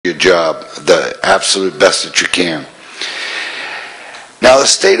your job the absolute best that you can. Now, the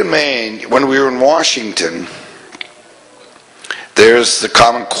state of Maine, when we were in Washington, there's the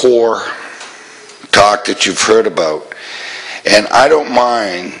Common Core talk that you've heard about. And I don't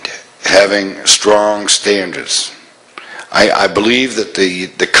mind having strong standards. I believe that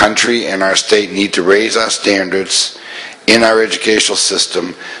the country and our state need to raise our standards in our educational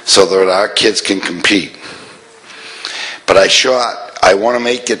system so that our kids can compete. But I want to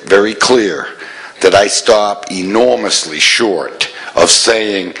make it very clear that I stop enormously short of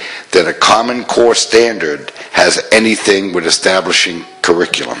saying that a Common Core standard has anything with establishing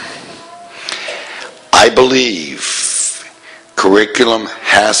curriculum. I believe curriculum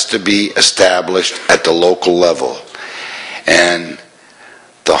has to be established at the local level, and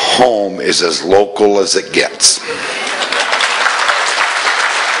the home is as local as it gets.